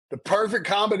The perfect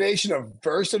combination of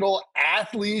versatile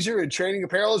athleisure and training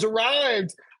apparel has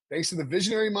arrived. Thanks to the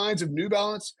visionary minds of New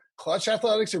Balance, Clutch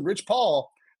Athletics, and Rich Paul,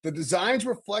 the designs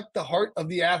reflect the heart of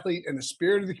the athlete and the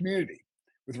spirit of the community.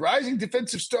 With rising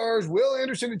defensive stars Will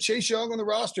Anderson and Chase Young on the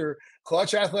roster,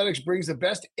 Clutch Athletics brings the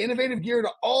best innovative gear to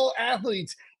all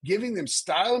athletes, giving them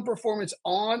style and performance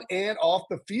on and off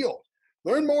the field.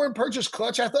 Learn more and purchase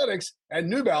Clutch Athletics at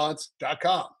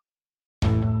newbalance.com.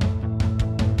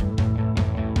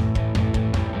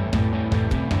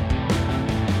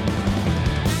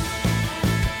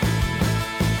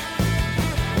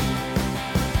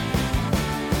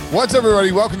 What's up,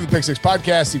 everybody? Welcome to the Pick Six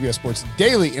Podcast, CBS Sports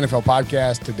Daily NFL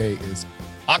Podcast. Today is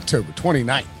October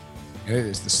 29th, and it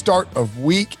is the start of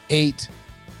Week 8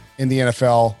 in the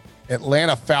NFL.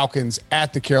 Atlanta Falcons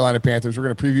at the Carolina Panthers. We're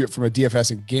going to preview it from a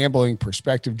DFS and gambling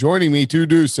perspective. Joining me to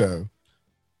do so,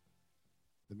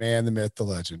 the man, the myth, the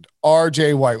legend,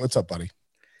 RJ White. What's up, buddy?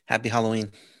 Happy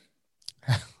Halloween.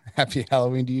 Happy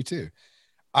Halloween to you, too.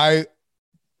 I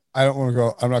don't want to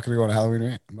go. I'm not going to go on a Halloween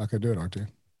rant. I'm not going to do it, RJ.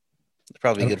 It's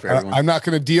probably good for everyone. I'm not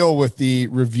going to deal with the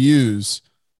reviews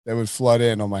that would flood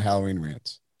in on my Halloween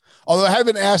rants. Although I have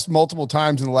been asked multiple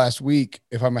times in the last week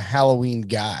if I'm a Halloween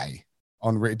guy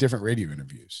on different radio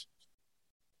interviews.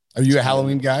 Are you a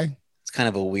Halloween guy? It's kind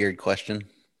of a weird question.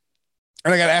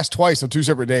 And I got asked twice on two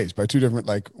separate days by two different,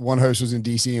 like one host was in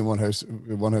DC and one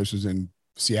host was in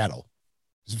Seattle.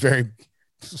 It's very.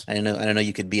 I don't know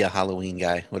you could be a Halloween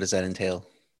guy. What does that entail?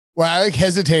 Well, I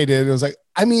hesitated. I was like,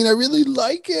 I mean, I really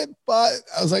like it, but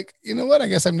I was like, you know what? I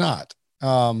guess I'm not.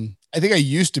 I think I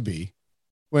used to be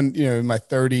when, in my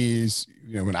 30s,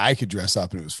 when I could dress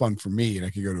up and it was fun for me and I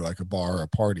could go to like a bar or a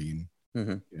party.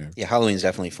 And, Yeah, Halloween's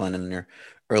definitely fun in your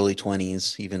early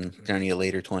 20s, even during your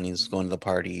later 20s, going to the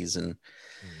parties and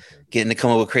getting to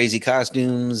come up with crazy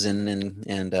costumes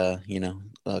and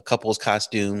couples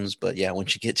costumes. But yeah,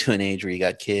 once you get to an age where you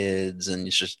got kids and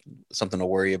it's just something to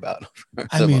worry about.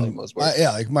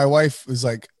 Like my wife was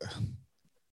like,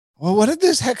 well, what did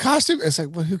this costume? It's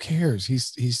like, well, who cares?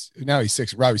 He's now he's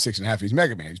 6, Robbie's 6.5. He's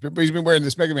Mega Man. He's been wearing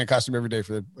this Mega Man costume every day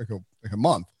for like a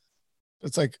month.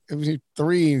 It's like, it was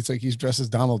 3. It's like, he's dressed as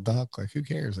Donald Duck. Like, who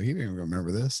cares? Like, he didn't even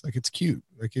remember this. Like, it's cute.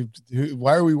 Like,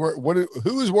 why are we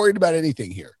who is worried about anything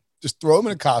here? Just throw him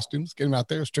in a costume, get him out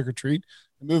there, trick or treat,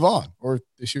 and move on. Or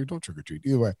this year, don't trick or treat.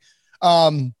 Either way.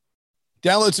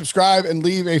 Download, subscribe, and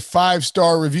leave a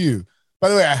 5-star review. By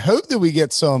the way, I hope that we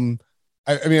get some.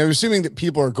 I mean, I'm assuming that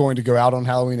people are going to go out on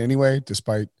Halloween anyway,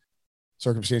 despite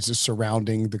circumstances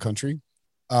surrounding the country.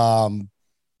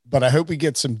 But I hope we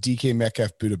get some DK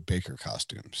Metcalf, Buda Baker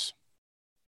costumes.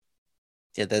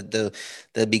 Yeah,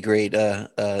 that'd be great.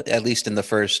 At least in the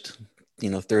first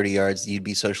 30 yards, you'd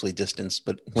be socially distanced.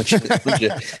 But once you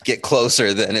get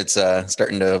closer, then it's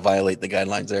starting to violate the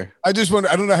guidelines there. I just wonder,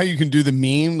 I don't know how you can do the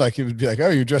meme. Like, it would be like, oh,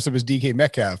 you're dressed up as DK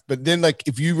Metcalf. But then, like,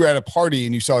 if you were at a party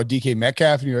and you saw a DK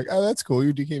Metcalf and you're like, oh, that's cool,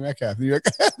 you're DK Metcalf. And you're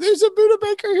like, there's a Buda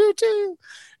Baker here too.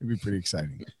 It'd be pretty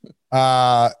exciting.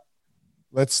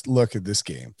 Let's look at this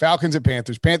game. Falcons at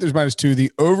Panthers. Panthers -2.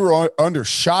 The over-under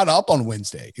shot up on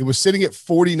Wednesday. It was sitting at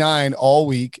 49 all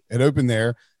week. It opened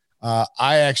there. I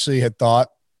actually had thought,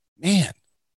 man,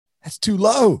 that's too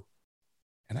low.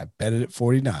 And I bet it at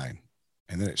 49.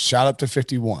 And then it shot up to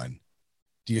 51.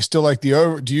 Do you still like the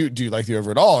over? Do you like the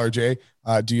over at all, RJ?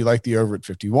 Do you like the over at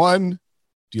 51?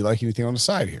 Do you like anything on the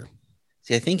side here?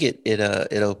 See, I think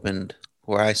it opened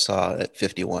where I saw at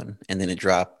 51 and then it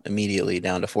dropped immediately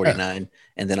down to 49.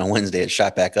 And then on Wednesday it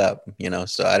shot back up,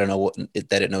 so I don't know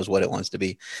that it knows what it wants to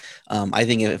be. I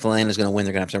think if Atlanta's going to win,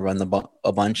 they're going to have to run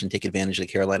a bunch and take advantage of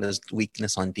Carolina's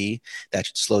weakness on D. That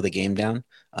should slow the game down.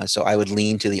 So I would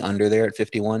lean to the under there at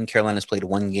 51. Carolina's played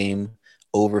one game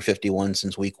over 51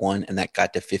 since week 1, and that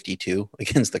got to 52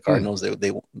 against the Cardinals.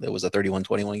 There was a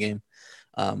 31-21 game.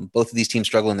 Both of these teams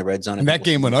struggle in the red zone. And that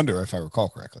game went under, if I recall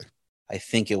correctly. I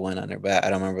think it went under, but I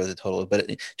don't remember the total.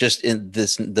 But just in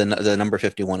this, the number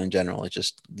 51 in general, it's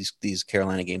just these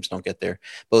Carolina games don't get there.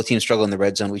 Both teams struggle in the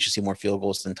red zone. We should see more field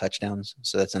goals than touchdowns.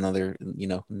 So that's another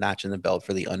notch in the belt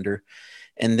for the under.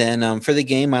 And then for the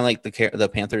game, I like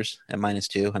the Panthers at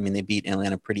 -2. I mean, they beat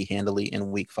Atlanta pretty handily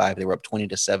in week 5. They were up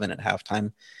 20-7 at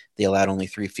halftime. They allowed only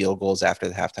 3 field goals after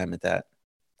the halftime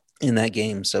in that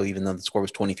game. So even though the score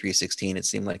was 23-16, it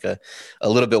seemed like a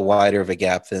little bit wider of a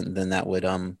gap than that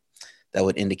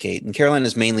would indicate. And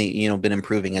Carolina's mainly, been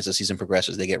improving as the season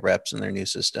progresses. They get reps in their new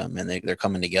system and they're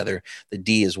coming together. The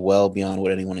D is well beyond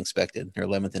what anyone expected. They're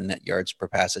 11th in net yards per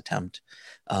pass attempt.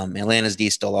 Atlanta's D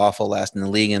is still awful, last in the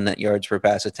league in net yards per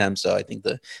pass attempt. So I think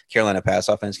the Carolina pass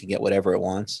offense can get whatever it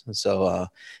wants. So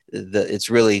it's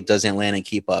really, does Atlanta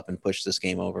keep up and push this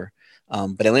game over?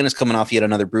 But Atlanta's coming off yet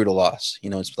another brutal loss.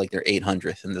 It's like their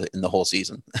 800th in the whole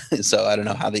season. So I don't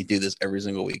know how they do this every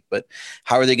single week, but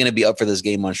how are they going to be up for this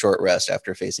game on short rest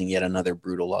after facing yet another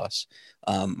brutal loss?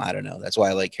 I don't know. That's why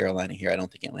I like Carolina here. I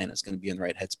don't think Atlanta's going to be in the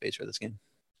right headspace for this game.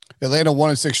 Atlanta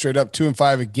 1-6 straight up,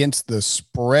 2-5 against the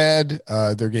spread.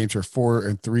 Their games are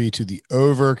 4-3 to the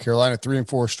over. Carolina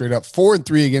 3-4 straight up,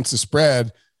 4-3 against the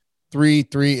spread,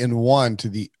 3-1 to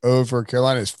the over.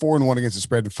 Carolina is 4-1 against the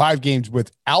spread in 5 games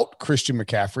without Christian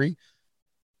McCaffrey.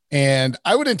 And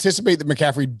I would anticipate that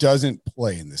McCaffrey doesn't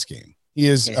play in this game. He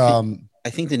is. I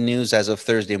think the news as of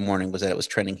Thursday morning was that it was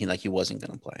trending like he wasn't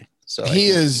going to play. So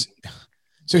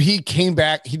So he came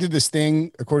back. He did this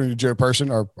thing, according to Joe Person,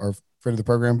 our friend of the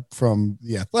program from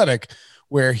The Athletic,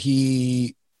 where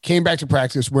he came back to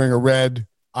practice wearing a red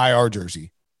IR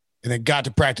jersey and then got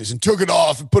to practice and took it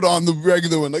off and put on the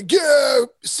regular one. Like, yeah,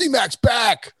 C-Mac's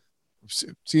back.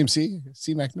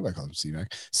 C-Mac, nobody calls him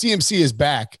C-Mac. CMC is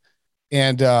back.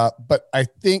 And, but I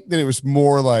think that it was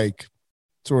more like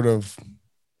sort of,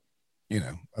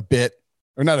 a bit,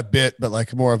 or not a bit, but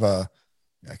like more of a,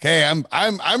 like, hey,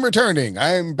 I'm returning.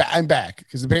 I'm back,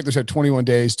 because the Panthers had 21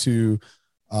 days to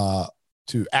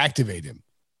activate him.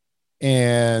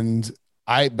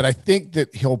 But I think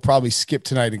that he'll probably skip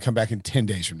tonight and come back in 10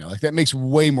 days from now. Like, that makes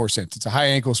way more sense. It's a high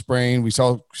ankle sprain. We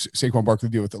saw Saquon Barkley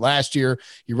deal with it last year.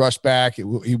 He rushed back. He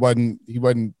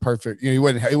wasn't perfect. He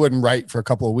wasn't right for a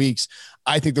couple of weeks.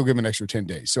 I think they'll give him an extra 10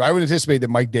 days. So I would anticipate that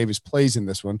Mike Davis plays in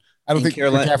this one. I don't think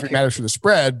McCaffrey matters for the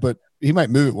spread, but he might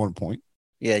move at one point.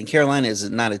 Yeah, and Carolina is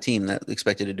not a team that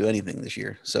expected to do anything this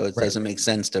year. So it doesn't make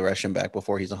sense to rush him back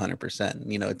before he's 100%.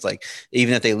 It's like,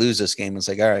 even if they lose this game, it's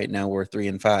like, all right, now we're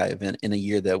 3-5 in a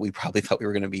year that we probably thought we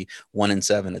were going to be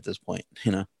 1-7 at this point,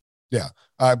 Yeah.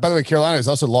 By the way, Carolina has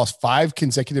also lost 5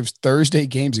 consecutive Thursday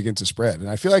games against the spread. And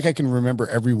I feel like I can remember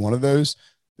every one of those.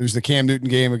 There's the Cam Newton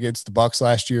game against the Bucs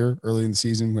last year, early in the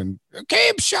season, when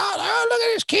Cam shot. Oh, look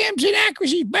at this. Cam's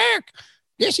inaccuracy back.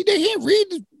 Yes, he can't read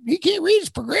his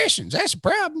progressions. That's a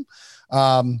problem.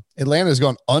 Atlanta has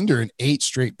gone under in 8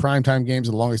 straight primetime games,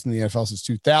 the longest in the NFL since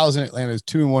 2000. Atlanta is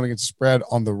 2-1 against the spread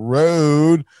on the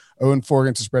road, 0-4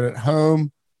 against the spread at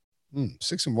home.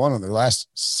 6-1 on their last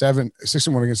 7.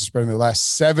 6-1 against the spread in their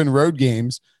last 7 road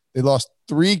games. They lost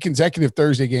 3 consecutive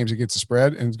Thursday games against the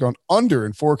spread, and it's gone under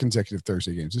in 4 consecutive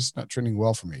Thursday games. This is not trending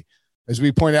well for me. As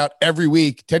we point out every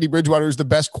week, Teddy Bridgewater is the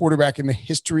best quarterback in the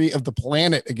history of the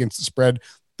planet against the spread.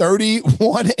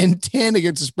 31-10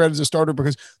 against the spread as a starter,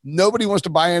 because nobody wants to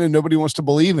buy in and nobody wants to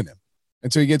believe in him.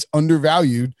 And so he gets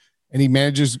undervalued, and he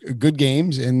manages good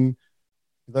games and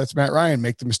lets Matt Ryan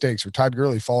make the mistakes, or Todd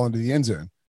Gurley fall into the end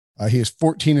zone. He is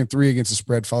 14-3 against the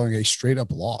spread following a straight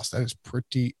up loss. That is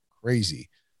pretty crazy.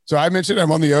 So I mentioned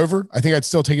I'm on the over. I think I'd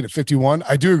still take it at 51.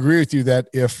 I do agree with you that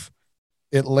if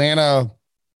Atlanta,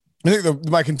 I think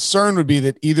my concern would be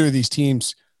that either of these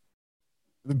teams,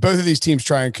 both of these teams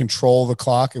try and control the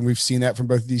clock. And we've seen that from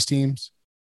both of these teams,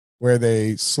 where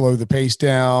they slow the pace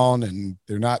down and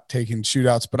they're not taking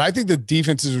shootouts. But I think the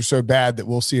defenses are so bad that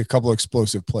we'll see a couple of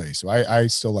explosive plays. So I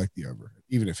still like the over,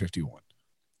 even at 51.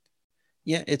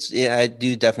 Yeah, I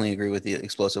do definitely agree with the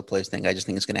explosive plays thing. I just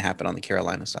think it's going to happen on the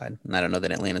Carolina side, and I don't know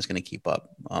that Atlanta's going to keep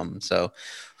up. So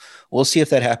we'll see if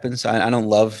that happens. I don't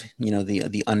love,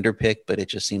 the under pick, but it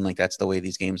just seemed like that's the way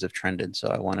these games have trended. So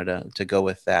I wanted to go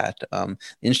with that. The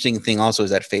interesting thing also is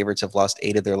that favorites have lost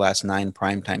 8 of their last 9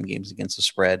 primetime games against the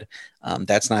spread.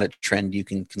 That's not a trend you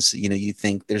can, you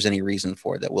think there's any reason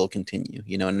for that will continue,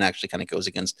 and it actually kind of goes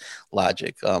against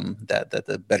logic, that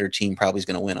the better team probably is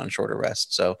going to win on shorter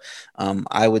rest. So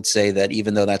I would say that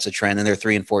even though that's a trend, and they're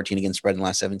 3-14 against spread in the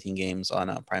last 17 games on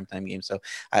a primetime game. So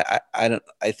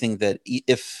I think that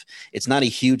if it's not a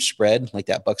huge spread like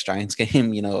that Bucs Giants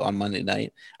game, on Monday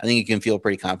night, I think you can feel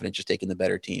pretty confident just taking the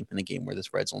better team in a game where the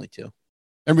spread's only 2.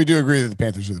 And we do agree that the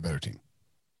Panthers are the better team.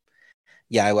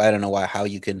 Yeah, I don't know how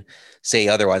you can say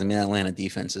otherwise. I mean, the Atlanta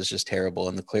defense is just terrible,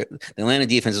 and the Atlanta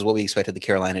defense is what we expected the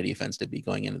Carolina defense to be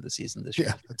going into the season this year.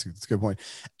 Yeah, that's a good point.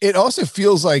 It also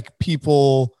feels like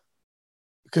people,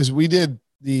 because we did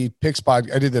the picks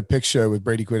pod, I did the pick show with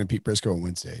Brady Quinn and Pete Prisco on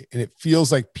Wednesday, and it feels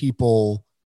like people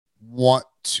want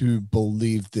to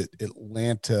believe that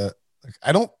Atlanta,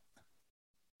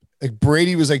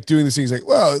 Brady was doing these things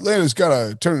well, Atlanta's got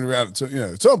to turn it around. So,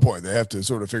 at some point they have to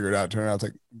sort of figure it out, turn it out.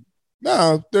 It's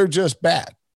no, they're just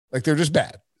bad. They're just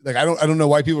bad. I don't know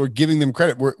why people are giving them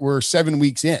credit. We're 7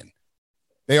 weeks in.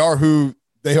 They are who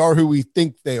we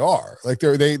think they are.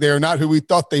 They are not who we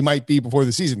thought they might be before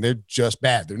the season. They're just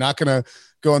bad. They're not going to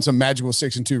go on some magical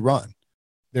 6-2 run.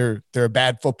 They're a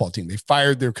bad football team. They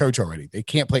fired their coach already. They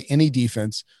can't play any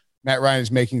defense. Matt Ryan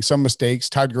is making some mistakes.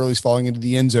 Todd Gurley's falling into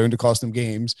the end zone to cost them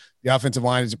games. The offensive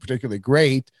line isn't particularly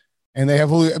great. And they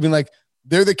have, I mean, like,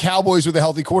 they're the Cowboys with a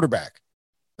healthy quarterback.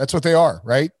 That's what they are,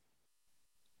 right?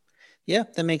 Yeah,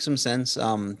 that makes some sense.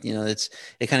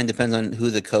 It kind of depends on who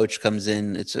the coach comes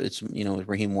in. It's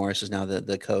Raheem Morris is now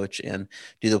the coach, and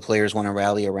do the players want to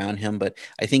rally around him? But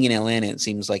I think in Atlanta, it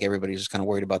seems like everybody's just kind of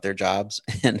worried about their jobs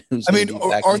and who's. I mean,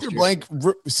 Arthur Blank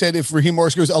said if Raheem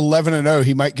Morris goes 11-0,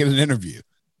 he might get an interview.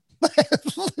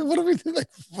 What do we do? Like,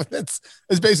 it's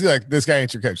basically like, this guy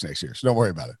ain't your coach next year, so don't worry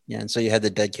about it. Yeah, and so you had the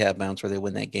dead cat bounce where they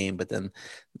win that game, but then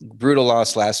brutal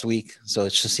loss last week. So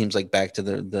it just seems like back to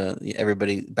the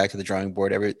everybody back to the drawing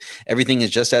board. Everything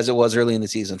is just as it was early in the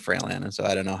season for Atlanta. So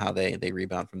I don't know how they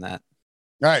rebound from that.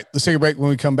 All right, let's take a break. When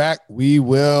we come back, we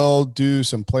will do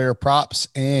some player props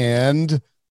and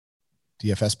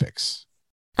DFS picks.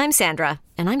 I'm Sandra,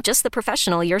 and I'm just the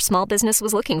professional your small business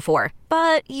was looking for.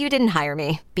 But you didn't hire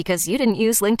me because you didn't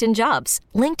use LinkedIn Jobs.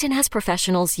 LinkedIn has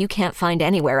professionals you can't find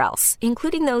anywhere else,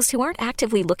 including those who aren't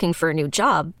actively looking for a new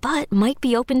job, but might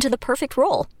be open to the perfect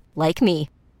role, like me.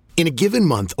 In a given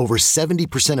month, over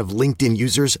 70% of LinkedIn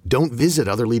users don't visit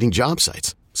other leading job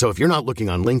sites. So if you're not looking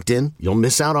on LinkedIn, you'll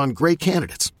miss out on great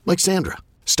candidates like Sandra.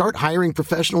 Start hiring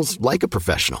professionals like a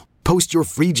professional. Post your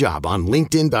free job on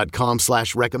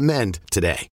linkedin.com/recommend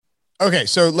today. Okay,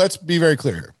 so let's be very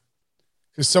clear here.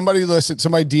 Because somebody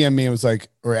DM'd me and was like,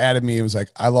 or added me and was like,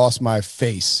 I lost my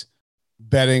face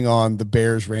betting on the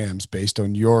Bears Rams based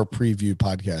on your preview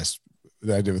podcast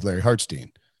that I did with Larry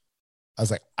Hartstein. I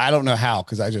was like, I don't know how,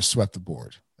 because I just swept the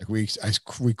board. Like we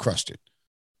crushed it.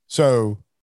 So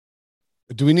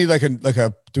do we need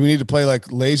do we need to play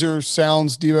like laser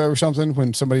sounds, Diva, or something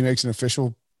when somebody makes an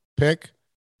official pick?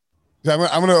 I'm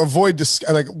going to avoid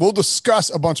we'll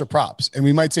discuss a bunch of props and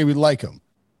we might say we like them,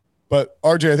 but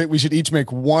RJ, I think we should each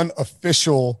make one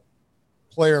official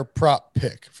player prop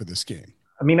pick for this game.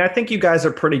 I mean, I think you guys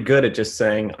are pretty good at just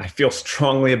saying, I feel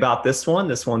strongly about this one.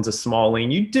 This one's a small lean.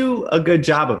 You do a good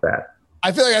job of that.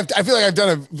 I feel like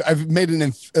I've made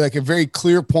a very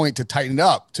clear point to tighten it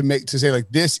up to say like,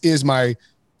 this is my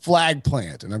flag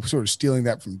plant. And I'm sort of stealing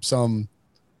that from I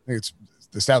think it's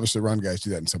Establish the Run guys do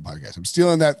that in some podcasts. I'm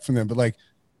stealing that from them, but like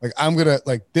I'm gonna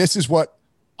this is what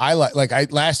I like. Like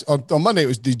on Monday, it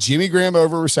was the Jimmy Graham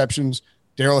over receptions,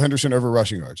 Darrell Henderson over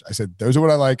rushing yards. I said those are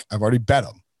what I like. I've already bet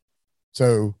them.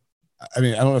 So I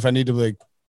mean, I don't know if I need to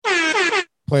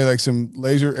play like some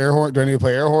laser air horn. Do I need to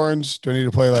play air horns? Do I need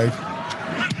to play like?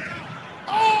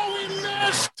 Oh, we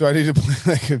missed. Do I need to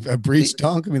play like a breach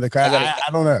dunk? I mean, I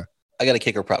don't know. I got a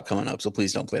kicker prop coming up, so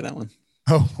please don't play that one.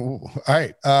 Oh, all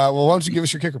right. Well, why don't you give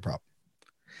us your kicker prop?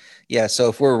 Yeah, so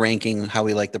if we're ranking how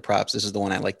we like the props, this is the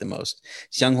one I like the most.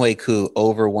 Seunghoe Koo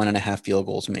over 1.5 field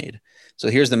goals made. So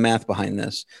here's the math behind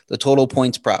this. The total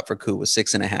points prop for Koo was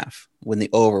 6.5 when the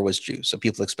over was juiced. So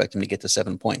people expect him to get to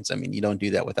 7 points. I mean, you don't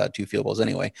do that without 2 field goals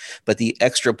anyway. But the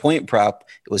extra point prop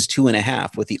was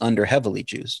 2.5 with the under heavily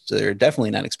juiced. So they're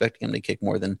definitely not expecting him to kick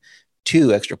more than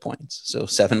 2 extra points. So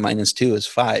 7 minus 2 is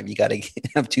 5. You got to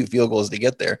have 2 field goals to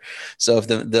get there. So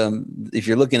if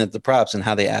you're looking at the props and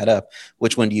how they add up,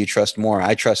 which one do you trust more?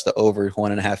 I trust the over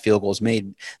 1.5 field goals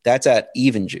made. That's at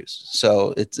even juice.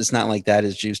 So it's not like that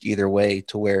is juiced either way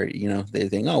to where, they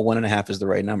think, 1.5 is the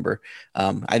right number.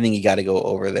 I think you got to go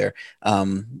over there.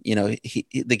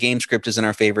 The game script is in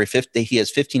our favor. He has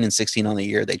 15 and 16 on the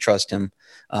year. They trust him.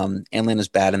 Atlanta's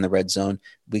bad in the red zone.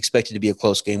 We expect it to be a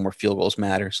close game where field goals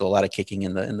matter. So a lot of kicking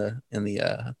in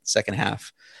the second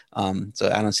half. So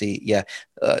I don't see,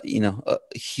 a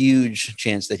huge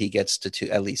chance that he gets to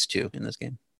at least 2 in this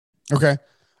game. Okay.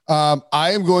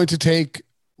 I am going to take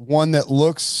one that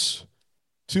looks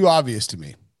too obvious to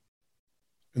me.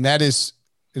 And that is,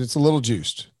 it's a little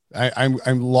juiced.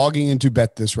 I'm logging into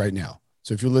bet this right now.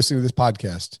 So if you're listening to this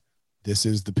podcast, this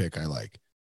is the pick I like.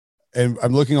 And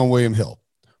I'm looking on William Hill.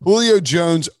 Julio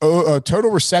Jones total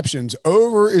receptions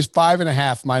over is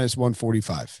 5.5 minus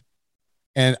 145.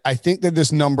 And I think that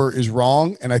this number is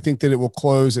wrong. And I think that it will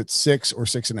close at 6 or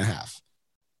 6.5.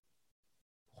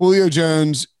 Julio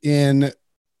Jones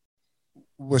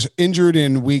was injured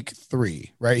in week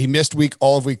 3, right? He missed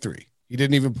all of week 3. He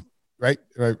didn't even, right?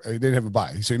 He didn't have a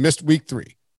bye. So he missed week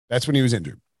 3. That's when he was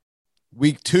injured.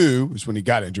 Week 2 was when he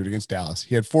got injured against Dallas.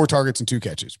 He had 4 targets and 2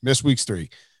 catches, missed week 3,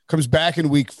 comes back in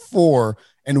week 4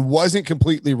 and wasn't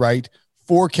completely right.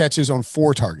 4 catches on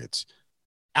 4 targets.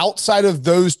 Outside of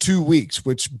those 2 weeks,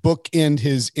 which bookend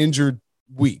his injured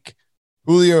week,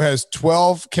 Julio has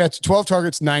 12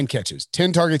 targets, 9 catches,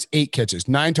 10 targets, 8 catches,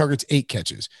 9 targets, 8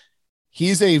 catches.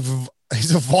 He's a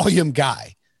volume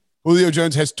guy. Julio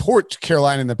Jones has torched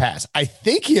Carolina in the past. I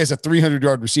think he has a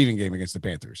 300-yard receiving game against the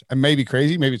Panthers. I may be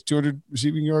crazy. Maybe it's 200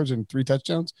 receiving yards and 3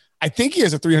 touchdowns. I think he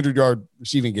has a 300-yard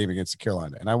receiving game against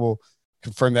Carolina, and I will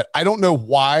confirm that. I don't know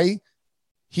why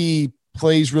he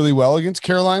plays really well against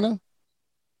Carolina,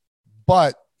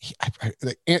 but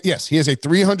yes, he has a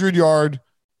 300-yard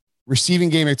receiving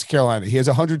game against Carolina. He has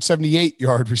a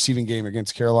 178-yard receiving game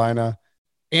against Carolina.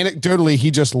 Anecdotally, he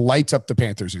just lights up the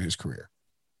Panthers in his career.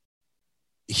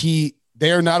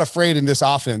 They are not afraid in this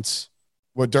offense,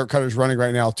 what Dirk Cutter's running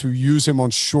right now, to use him on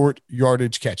short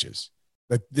yardage catches.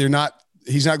 That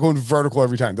he's not going vertical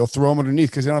every time. They'll throw him underneath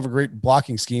because they don't have a great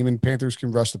blocking scheme, and Panthers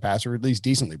can rush the passer at least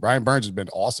decently. Brian Burns has been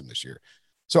awesome this year.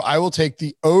 So I will take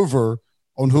the over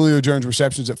on Julio Jones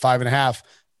receptions at 5.5.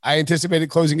 I anticipated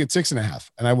closing at 6.5.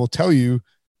 And I will tell you,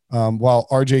 while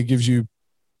RJ gives you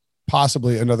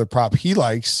possibly another prop he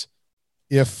likes,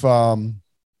 if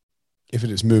it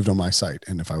is moved on my site,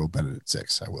 and if I will bet it at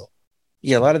 6, I will.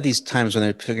 Yeah, a lot of these times when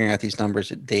they're figuring out these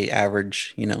numbers, they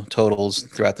average, totals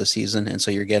throughout the season. And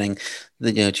so you're getting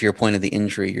to your point of the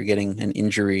injury, you're getting an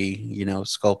injury,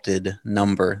 sculpted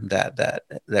number that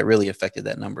really affected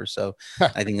that number. So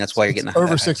I think that's why you're getting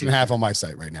over 6.5 on my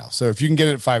site right now. So if you can get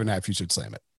it at 5.5, you should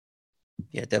slam it.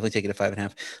 Yeah, definitely take it at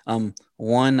 5.5.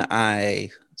 One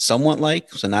I somewhat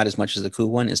like, so not as much as the Koo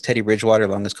one, is Teddy Bridgewater,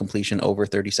 longest completion over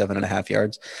 37.5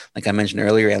 yards. Like I mentioned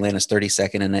earlier, Atlanta's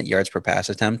 32nd in net yards per pass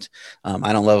attempt.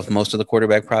 I don't love most of the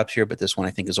quarterback props here, but this one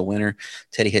I think is a winner.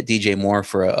 Teddy hit DJ Moore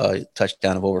for a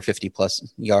touchdown of over 50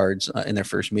 plus yards in their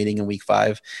first meeting in week 5. I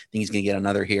think he's going to get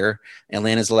another here.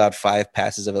 Atlanta's allowed 5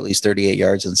 passes of at least 38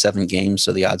 yards in 7 games.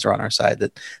 So the odds are on our side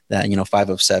that 5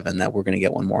 of 7, that we're going to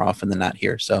get one more often than not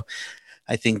here. So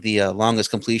I think the longest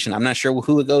completion, I'm not sure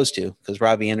who it goes to, because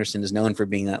Robbie Anderson is known for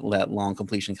being that long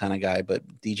completion kind of guy, but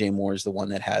DJ Moore is the one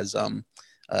that has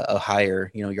a higher,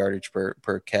 yardage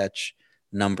per catch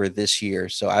number this year.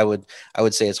 So I would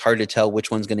say it's hard to tell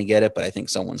which one's going to get it, but I think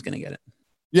someone's going to get it.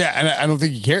 Yeah, and I don't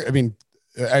think you care. I mean,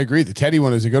 I agree. The Teddy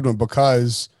one is a good one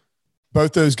because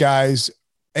both those guys,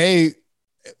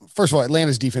 first of all,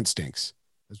 Atlanta's defense stinks,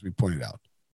 as we pointed out.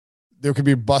 There could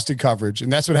be busted coverage,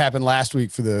 and that's what happened last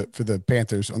week for the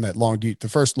Panthers on that the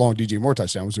first long DJ Moore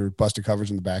touchdown was there busted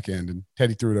coverage in the back end, and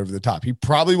Teddy threw it over the top. He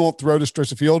probably won't throw to stretch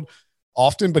the field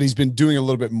often, but he's been doing a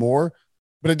little bit more.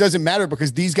 But it doesn't matter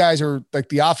because these guys are like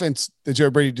the offense that Joe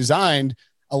Brady designed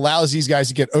allows these guys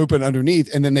to get open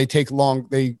underneath, and then they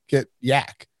get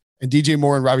yak. And DJ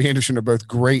Moore and Robbie Anderson are both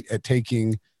great at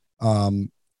taking,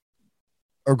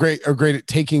 great at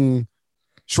taking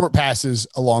short passes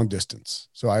a long distance.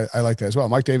 So I like that as well.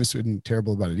 Mike Davis isn't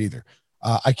terrible about it either.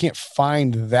 I can't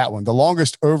find that one. The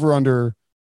longest over-under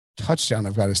touchdown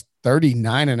I've got is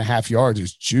 39.5 yards.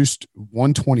 Is juiced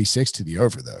 126 to the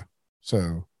over, though.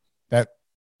 So that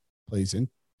plays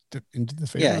into the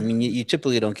favor. Yeah, I mean, you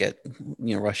typically don't get,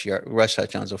 rush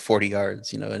touchdowns of 40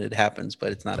 yards, and it happens,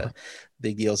 but it's not a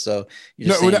big deal. So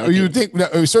you would think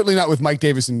certainly not with Mike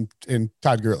Davis and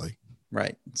Todd Gurley.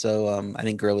 Right. So I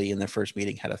think Gurley in their first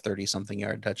meeting had a 30-something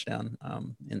yard touchdown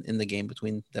in the game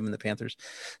between them and the Panthers.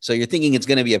 So you're thinking it's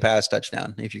going to be a pass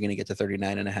touchdown if you're going to get to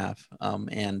 39.5.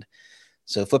 And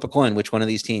so flip a coin, which one of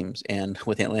these teams? And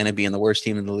with Atlanta being the worst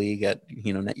team in the league at,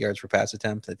 net yards per pass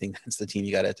attempt, I think that's the team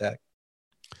you got to attack.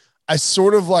 I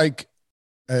sort of like,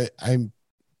 I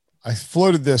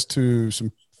floated this to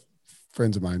some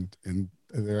friends of mine, and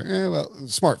they're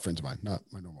smart friends of mine, not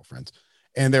my normal friends.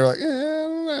 And they were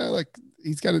like,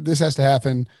 this has to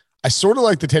happen. I sort of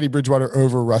like the Teddy Bridgewater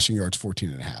over rushing yards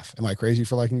 14.5. Am I crazy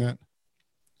for liking that?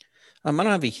 I don't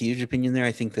have a huge opinion there.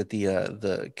 I think that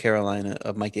the Carolina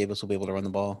of Mike Davis will be able to run the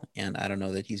ball, and I don't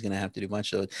know that he's going to have to do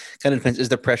much. So it kind of depends. Is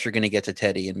the pressure going to get to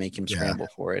Teddy and make him scramble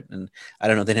for it? And I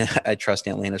don't know that I trust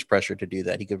Atlanta's pressure to do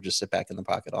that. He could just sit back in the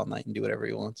pocket all night and do whatever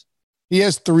he wants. He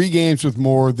has 3 games with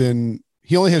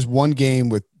he only has 1 game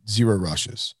with 0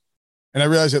 rushes. And I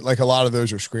realize that like a lot of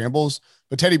those are scrambles,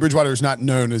 but Teddy Bridgewater is not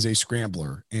known as a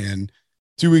scrambler. And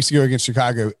 2 weeks ago against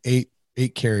Chicago, 8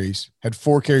 carries, had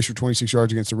 4 carries for 26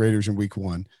 yards against the Raiders in week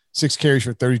 1, 6 carries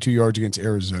for 32 yards against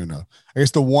Arizona. I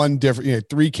guess the one different,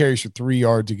 3 carries for 3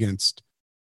 yards against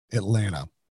Atlanta.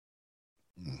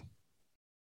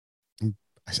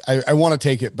 I want to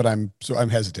take it, but I'm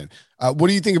hesitant. What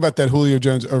do you think about that Julio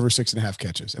Jones over 6.5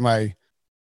 catches?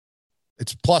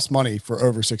 It's plus money for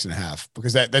over 6.5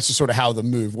 because that's just sort of how the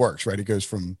move works, right? It goes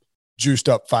from juiced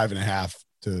up 5.5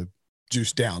 to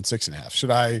juiced down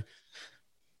 6.5.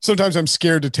 Sometimes I'm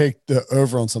scared to take the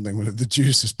over on something when the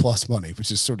juice is plus money,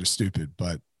 which is sort of stupid,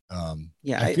 but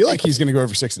I feel like he's going to go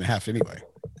over 6.5 anyway.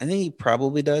 I think he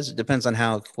probably does. It depends on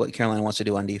what Carolina wants to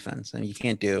do on defense. I mean, you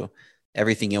can't do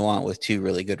everything you want with two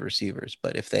really good receivers.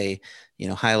 But if they,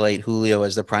 highlight Julio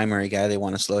as the primary guy, they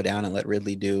want to slow down and let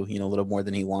Ridley do, a little more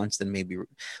than he wants, then maybe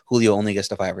Julio only gets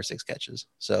to 5 or 6 catches.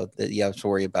 So that you have to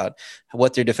worry about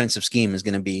what their defensive scheme is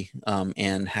going to be.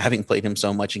 And having played him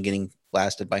so much and getting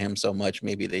blasted by him so much,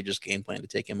 maybe they just game plan to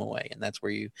take him away. And that's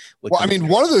where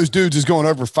one of those dudes is going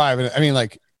over 5. And I mean,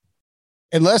 like,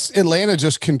 unless Atlanta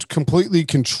just completely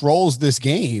controls this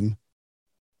game,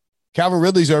 Calvin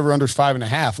Ridley's over under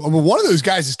 5.5. I mean, one of those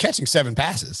guys is catching 7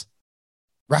 passes,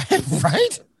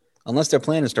 right? Unless their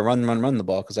plan is to run the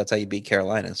ball, because that's how you beat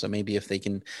Carolina. So maybe if they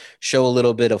can show a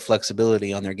little bit of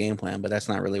flexibility on their game plan, but that's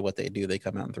not really what they do. They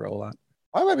come out and throw a lot.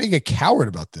 Why am I being a coward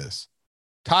about this?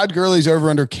 Todd Gurley's over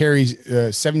under carries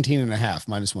 17.5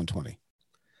 -120.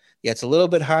 Yeah, it's a little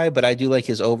bit high, but I do like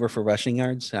his over for rushing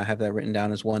yards. I have that written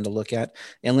down as one to look at.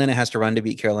 Atlanta has to run to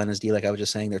beat Carolina's D. Like I was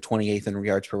just saying, they're 28th in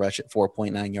yards per rush at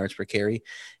 4.9 yards per carry.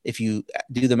 If you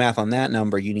do the math on that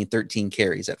number, you need 13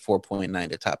 carries at 4.9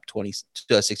 to top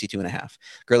 62.5.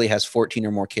 Gurley has 14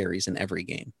 or more carries in every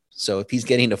game. So if he's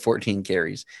getting to 14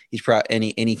 carries, he's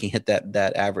probably and he can hit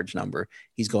that average number.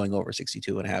 He's going over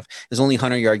 62.5. His only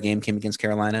 100-yard game came against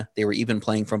Carolina. They were even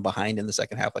playing from behind in the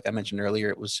second half. Like I mentioned earlier,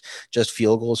 it was just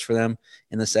field goals for them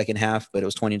in the second half, but it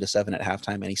was 20-7 at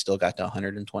halftime, and he still got to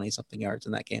 120 something yards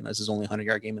in that game. That's his only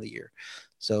 100-yard game of the year.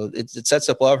 So it sets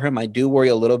up well for him. I do worry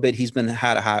a little bit. He's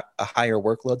had a higher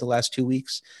workload the last 2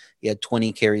 weeks. He had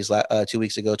 20 carries 2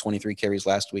 weeks ago, 23 carries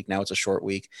last week. Now it's a short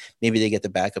week. Maybe they get the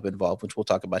backup involved, which we'll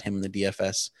talk about him in the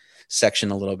DFS section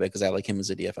a little bit because I like him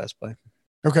as a DFS play.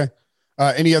 Okay.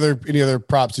 Any other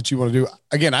props that you want to do?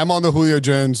 Again, I'm on the Julio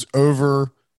Jones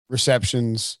over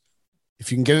receptions.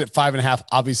 If you can get it at 5.5,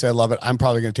 obviously I love it. I'm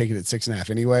probably going to take it at 6.5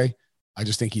 anyway. I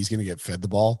just think he's going to get fed the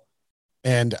ball.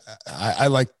 And I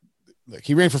like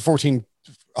he ran for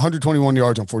 121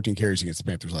 yards on 14 carries against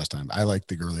the Panthers last time. I like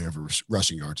the Gurley over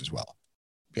rushing yards as well.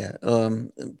 Yeah.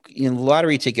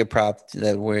 Lottery ticket prop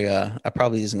that I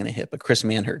probably isn't going to hit, but Chris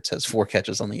Manhertz has 4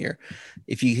 catches on the year.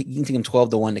 If you can take him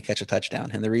 12-1 to catch a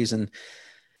touchdown. And the reason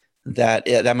that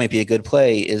that might be a good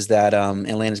play is that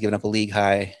Atlanta's given up a league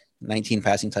high 19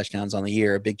 passing touchdowns on the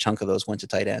year. A big chunk of those went to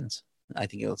tight ends. I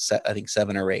think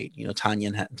 7 or 8.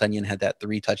 Tunyon had that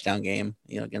 3 touchdown game,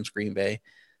 against Green Bay.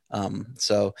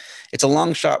 So it's a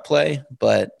long shot play,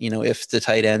 but if the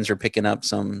tight ends are picking up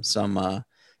some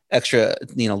extra,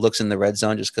 looks in the red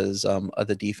zone just because of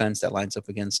the defense that lines up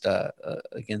against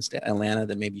Atlanta,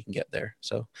 then maybe you can get there.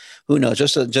 So who knows?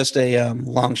 Just a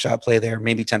long shot play there,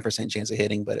 maybe 10% chance of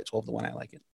hitting, but at 12-1, I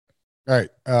like it. All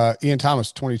right. Ian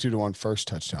Thomas, 22-1 first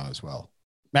touchdown as well.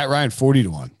 Matt Ryan,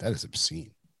 40-1. That is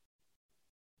obscene.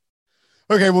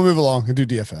 Okay. We'll move along and do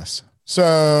DFS.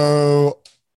 So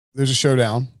there's a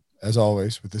showdown as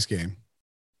always with this game.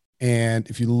 And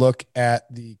if you look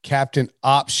at the captain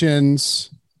options,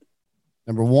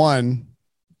 number 1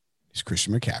 is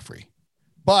Christian McCaffrey.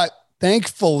 But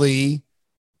thankfully,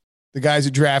 the guys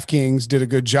at DraftKings did a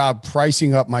good job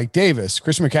pricing up Mike Davis.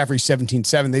 Christian McCaffrey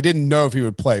 17.7. They didn't know if he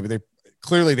would play, but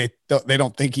they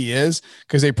don't think he is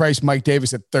because they priced Mike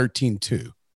Davis at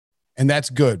 13.2. And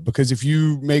that's good because if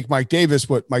you make Mike Davis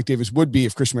what Mike Davis would be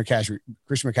if Christian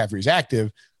McCaffrey is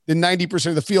active, then 90%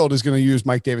 of the field is going to use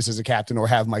Mike Davis as a captain or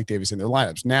have Mike Davis in their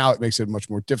lineups. Now it makes it much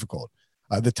more difficult.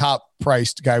 The top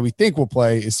priced guy we think will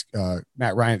play is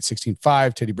Matt Ryan at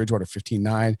 16.5, Teddy Bridgewater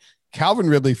 15.9, Calvin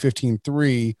Ridley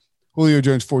 15.3, Julio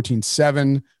Jones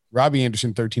 14.7, Robbie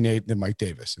Anderson 13.8, then Mike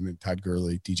Davis, and then Todd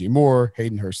Gurley, DJ Moore,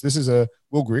 Hayden Hurst. This is a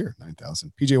Will Grier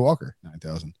 9,000, PJ Walker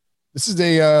 9,000. This is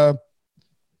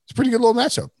it's a pretty good little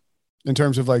matchup in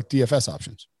terms of like DFS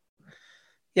options.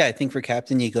 Yeah, I think for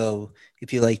captain, you go,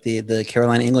 if you like the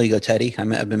Carolina angle, you go Teddy.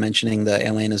 I've been mentioning the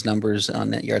Atlanta's numbers on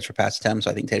net yards per pass attempt,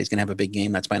 so I think Teddy's going to have a big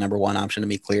game. That's my number 1 option to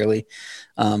me, clearly.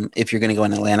 If you're going to go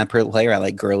an Atlanta player, I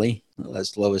like Gurley,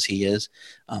 as low as he is,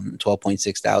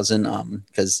 12.6 thousand,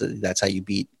 because that's how you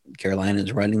beat Carolina,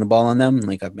 is running the ball on them,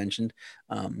 like I've mentioned.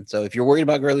 So if you're worried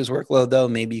about Gurley's workload, though,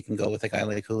 maybe you can go with a guy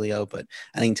like Julio, but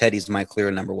I think Teddy's my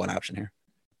clear number 1 option here.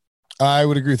 I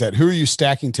would agree with that. Who are you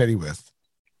stacking Teddy with?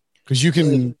 Because you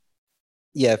can,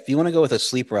 if you want to go with a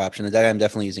sleeper option, the guy I'm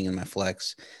definitely using in my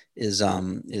flex is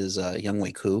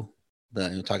Younghoe Koo.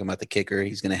 Talking about the kicker,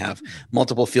 he's going to have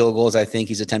multiple field goals. I think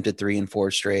he's attempted 3 and 4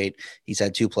 straight. He's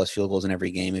had 2+ field goals in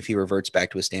every game. If he reverts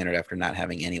back to a standard after not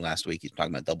having any last week, he's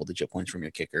talking about double-digit points from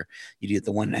your kicker. You get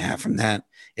the 1.5 from that.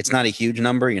 It's not a huge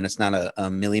number, it's not a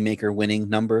milli maker winning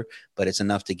number, but it's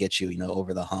enough to get you,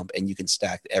 over the hump. And you can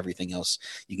stack everything else.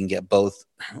 You can get both,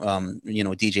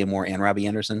 DJ Moore and Robbie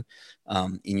Anderson.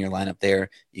 in your lineup there.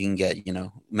 You can get,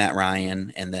 Matt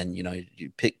Ryan, and then,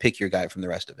 you pick your guy from the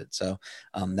rest of it. So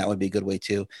that would be a good way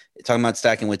too. Talking about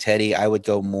stacking with Teddy, I would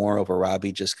go more over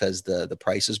Robbie just because the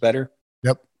price is better.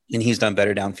 Yep. And he's done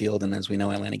better downfield. And as we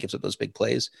know, Atlanta gives up those big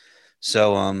plays.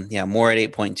 So more at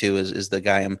 8.2 is the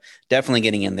guy I'm definitely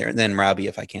getting in there. And then Robbie,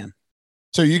 if I can.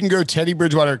 So you can go Teddy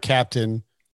Bridgewater, captain,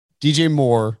 DJ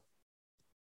Moore,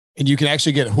 and you can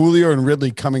actually get Julio and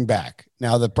Ridley coming back.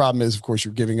 Now, the problem is, of course,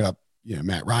 you're giving up,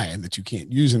 Matt Ryan that you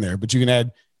can't use in there, but you can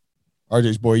add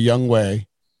RJ's boy, Youngway.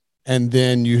 And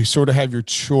then you sort of have your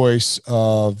choice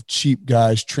of cheap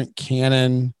guys, Trent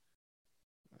Cannon.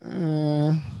 You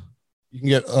can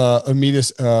get Olamide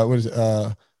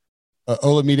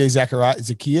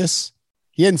Zacchaeus.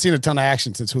 He hadn't seen a ton of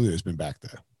action since Julio's been back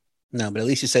there. No, but at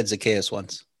least you said Zacchaeus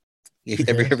once.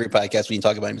 Every podcast when you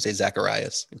talk about him, you say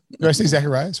Zacharias. Do I say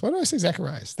Zacharias? Why do I say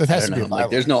Zacharias? That has to be a Bible.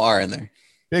 There's no R in there.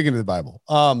 Big into the Bible.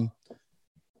 I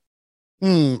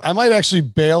might actually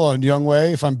bail on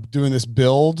Youngway if I'm doing this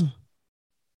build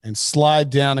and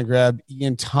slide down and grab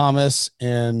Ian Thomas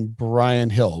and Brian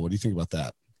Hill. What do you think about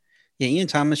that? Yeah, Ian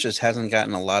Thomas just hasn't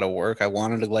gotten a lot of work. I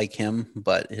wanted to like him,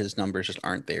 but his numbers just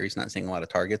aren't there. He's not seeing a lot of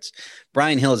targets.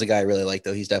 Brian Hill is a guy I really like,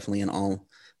 though. He's definitely in all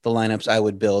the lineups I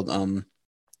would build.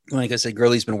 Like I said,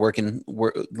 Gurley's been working a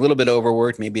little bit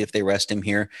overworked. Maybe if they rest him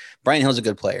here. Brian Hill's a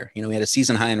good player. He had a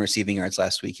season high in receiving yards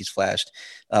last week. He's flashed.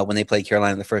 When they played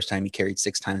Carolina the first time, he carried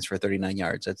 6 times for 39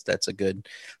 yards. That's a good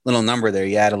little number there.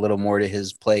 You add a little more to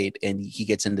his plate, and he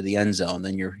gets into the end zone.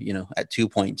 Then you're, at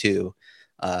 2.2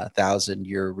 thousand,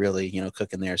 you're really,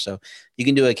 cooking there. So you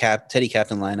can do a Teddy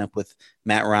captain lineup with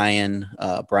Matt Ryan,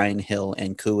 Brian Hill,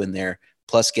 and Koo in there.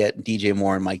 Plus get DJ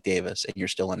Moore and Mike Davis, and you're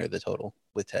still under the total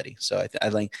with Teddy. So I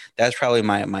think that's probably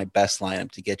my best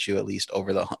lineup to get you at least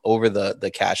over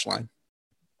the cash line.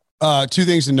 2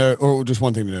 things to note, or just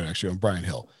one thing to note actually on Brian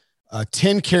Hill.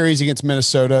 10 carries against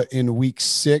Minnesota in week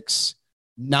 6,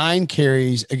 9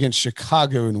 carries against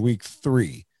Chicago in week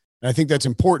 3. And I think that's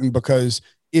important because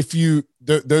if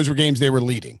those were games they were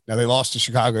leading. Now they lost to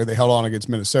Chicago, they held on against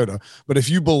Minnesota. But if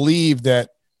you believe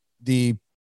that the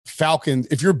Falcons,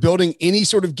 if you're building any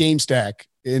sort of game stack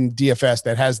in DFS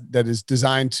that is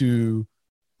designed to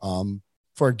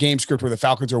for a game script where the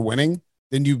Falcons are winning,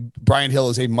 then Brian Hill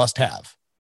is a must-have,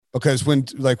 because when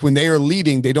they are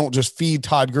leading, they don't just feed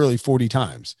Todd Gurley 40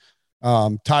 times.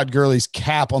 Todd Gurley's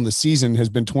cap on the season has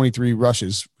been 23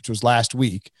 rushes, which was last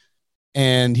week,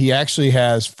 and he actually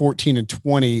has 14 and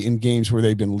 20 in games where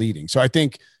they've been leading. So I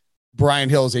think Brian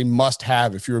Hill is a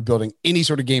must-have if you were building any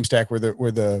sort of game stack where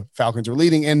the Falcons are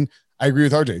leading. And I agree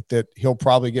with RJ that he'll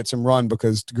probably get some run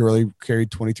because Gurley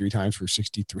carried 23 times for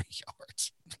 63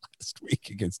 yards last week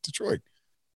against Detroit.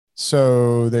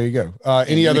 So there you go.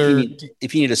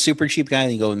 If you need a super cheap guy,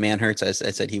 you go with Manhurts. I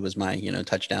said he was my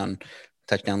touchdown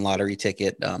lottery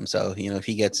ticket. So if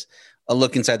he gets a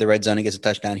look inside the red zone, he gets a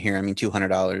touchdown here. I mean,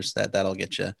 $200 that'll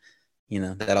get you.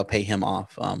 That'll pay him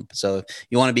off. So if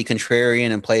you want to be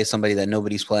contrarian and play somebody that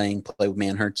nobody's playing, play with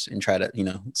Manhurts and try to,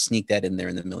 sneak that in there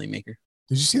in the Millie Maker.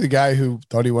 Did you see the guy who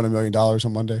thought he won $1 million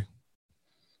on Monday?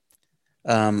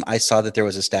 I saw that there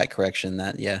was a stat correction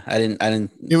I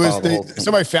didn't. It was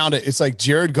somebody found it. It's like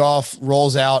Jared Goff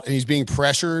rolls out and he's being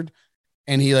pressured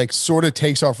and he sort of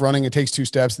takes off running. It takes 2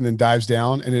 steps and then dives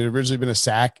down. And it had originally been a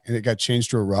sack and it got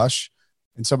changed to a rush.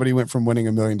 And somebody went from winning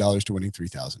 $1 million to winning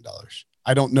 $3,000.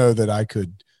 I don't know that I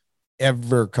could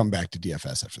ever come back to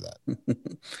DFS after that.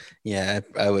 Yeah,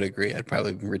 I would agree. I'd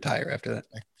probably retire after that.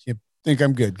 I think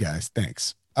I'm good, guys.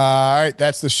 Thanks. All right,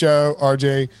 that's the show,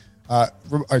 RJ. All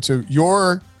right, so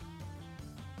your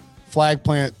flag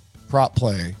plant prop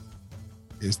play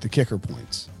is the kicker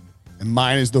points, and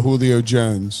mine is the Julio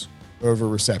Jones over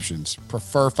receptions.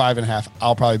 Prefer 5.5.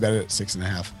 I'll probably bet it at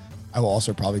 6.5. I will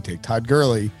also probably take Todd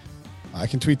Gurley. I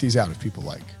can tweet these out if people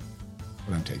like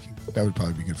what I'm taking. That would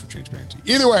probably be good for transparency.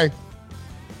 Either way,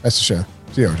 that's the show.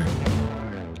 See you, RJ.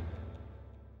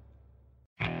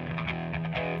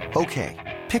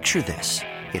 Okay, picture this.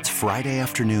 It's Friday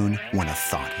afternoon when a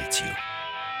thought hits you.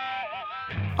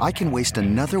 I can waste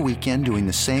another weekend doing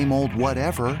the same old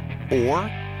whatever, or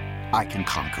I can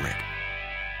conquer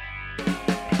it.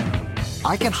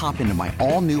 I can hop into my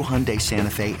all-new Hyundai Santa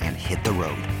Fe and hit the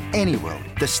road. Any road.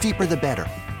 The steeper, the better.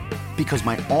 Because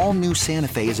my all-new Santa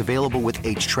Fe is available with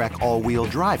H-Track all-wheel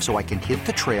drive, so I can hit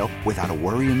the trail without a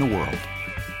worry in the world.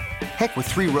 Heck, with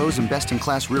 3 rows and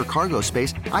best-in-class rear cargo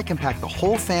space, I can pack the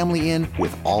whole family in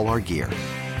with all our gear.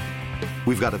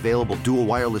 We've got available dual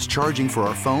wireless charging for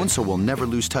our phones, so we'll never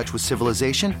lose touch with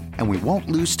civilization, and we won't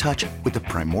lose touch with the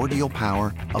primordial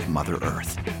power of Mother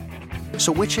Earth.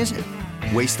 So which is it?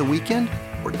 Waste the weekend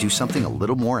or do something a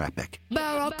little more epic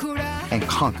and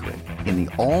conquer it in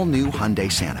the all-new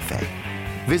Hyundai Santa Fe.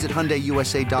 Visit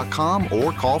HyundaiUSA.com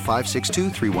or call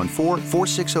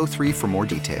 562-314-4603 for more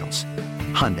details.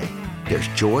 Hyundai, there's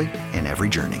joy in every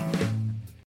journey.